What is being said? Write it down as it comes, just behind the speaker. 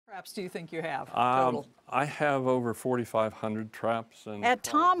traps do you think you have total? I have over 4,500 traps. And At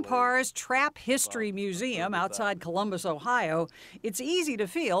Tom Parr's Trap History Museum outside Columbus, Ohio, it's easy to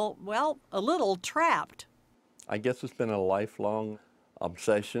feel, well, a little trapped. I guess it's been a lifelong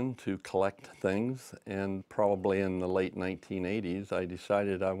obsession to collect things, and probably in the late 1980s, I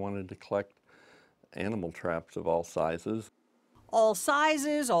decided I wanted to collect animal traps of all sizes. All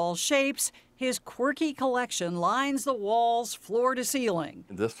sizes, all shapes, his quirky collection lines the walls floor to ceiling.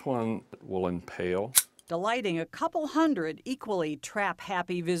 This one will impale, delighting a couple hundred equally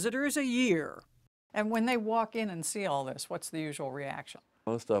trap-happy visitors a year. And when they walk in and see all this, what's the usual reaction?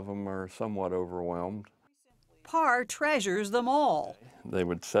 Most of them are somewhat overwhelmed. Parr treasures them all. They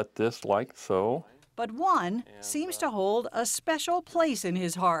would set this like so. But one seems to hold a special place in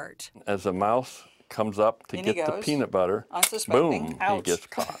his heart. As a mouse comes up to get the peanut butter, boom, he gets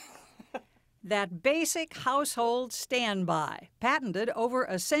caught. That basic household standby, patented over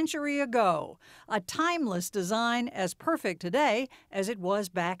a century ago, a timeless design as perfect today as it was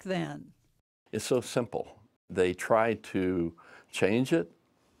back then. It's so simple. They tried to change it,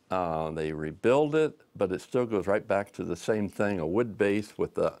 they rebuild it, but it still goes right back to the same thing, a wood base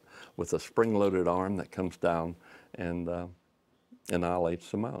with a spring-loaded arm that comes down and annihilates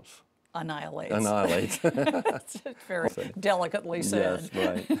the mouse. Annihilates. Annihilates. That's very delicately said.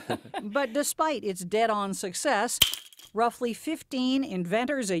 Yes, right. But despite its dead-on success, roughly 15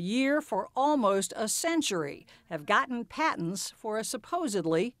 inventors a year for almost a century have gotten patents for a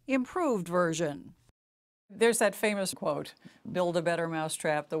supposedly improved version. There's that famous quote, "Build a better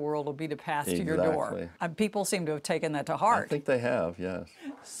mousetrap, the world will beat a path to your door." People seem to have taken that to heart. I think they have, yes.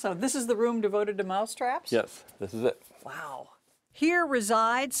 So this is the room devoted to mousetraps? Yes, this is it. Wow. Here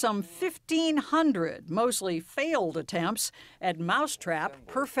reside some 1,500, mostly failed attempts at mousetrap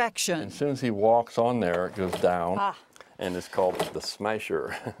perfection. As soon as he walks on there, it goes down, and it's called the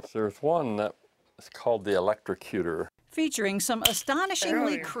smasher. There's one that is called the electrocutor. Featuring some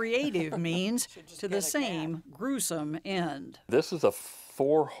astonishingly creative means to the same gruesome end. This is a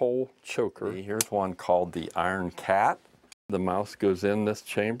 4-hole choker. Here's one called the Iron Cat. The mouse goes in this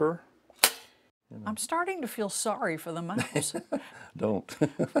chamber. I'm starting to feel sorry for the mouse. Don't.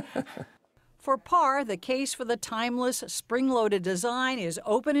 For Parr, the case for the timeless, spring-loaded design is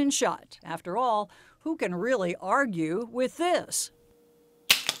open and shut. After all, who can really argue with this?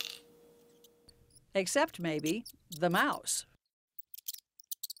 Except maybe the mouse.